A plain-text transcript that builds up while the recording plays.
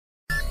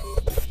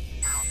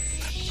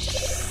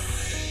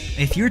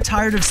If you're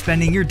tired of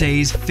spending your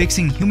days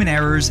fixing human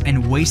errors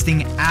and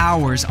wasting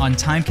hours on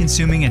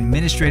time-consuming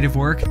administrative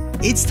work,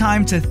 it's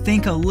time to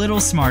think a little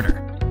smarter.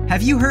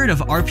 Have you heard of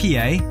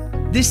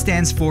RPA? This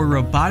stands for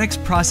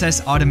Robotic Process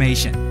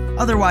Automation,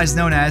 otherwise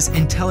known as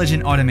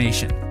Intelligent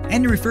Automation,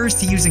 and refers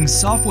to using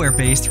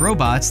software-based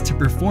robots to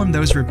perform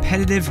those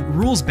repetitive,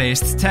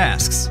 rules-based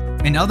tasks.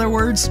 In other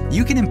words,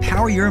 you can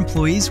empower your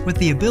employees with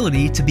the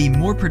ability to be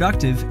more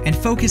productive and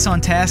focus on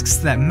tasks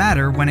that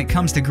matter when it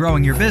comes to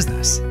growing your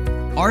business.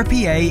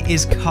 RPA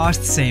is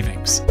cost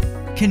savings,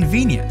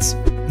 convenience,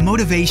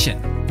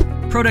 motivation,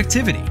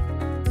 productivity.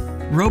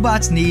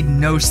 Robots need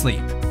no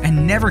sleep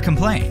and never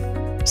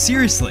complain.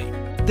 Seriously,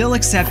 they'll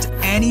accept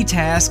any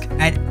task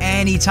at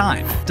any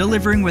time,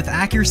 delivering with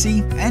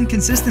accuracy and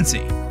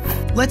consistency.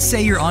 Let's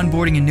say you're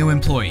onboarding a new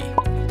employee.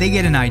 They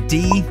get an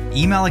ID,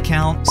 email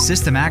account,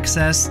 system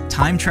access,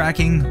 time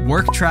tracking,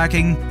 work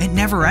tracking. It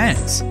never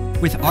ends.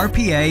 With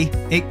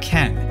RPA, it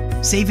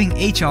can, saving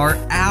HR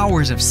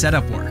hours of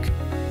setup work.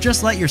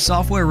 Just let your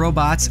software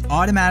robots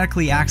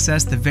automatically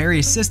access the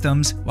various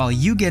systems while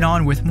you get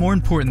on with more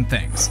important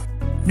things.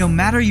 No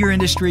matter your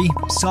industry,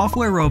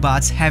 software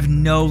robots have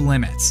no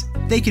limits.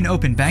 They can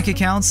open bank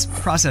accounts,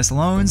 process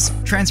loans,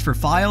 transfer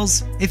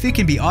files. If it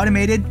can be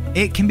automated,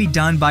 it can be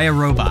done by a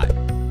robot.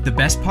 The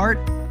best part?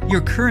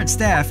 Your current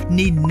staff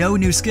need no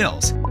new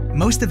skills.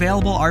 Most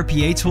available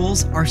RPA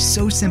tools are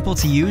so simple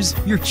to use,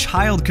 your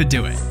child could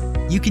do it.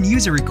 You can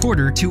use a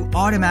recorder to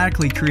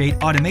automatically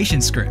create automation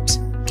scripts,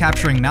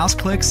 capturing mouse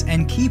clicks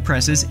and key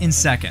presses in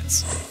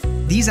seconds.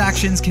 These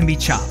actions can be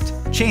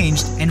chopped,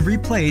 changed, and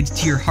replayed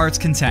to your heart's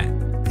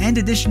content. And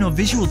additional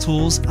visual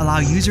tools allow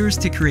users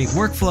to create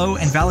workflow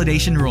and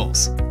validation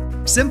rules.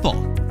 Simple.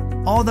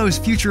 All those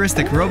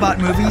futuristic robot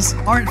movies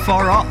aren't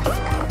far off.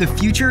 The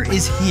future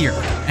is here,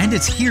 and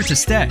it's here to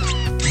stay.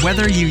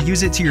 Whether you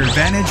use it to your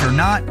advantage or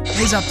not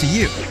is up to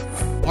you.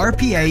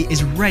 RPA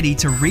is ready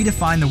to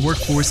redefine the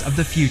workforce of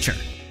the future.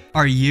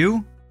 Are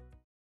you?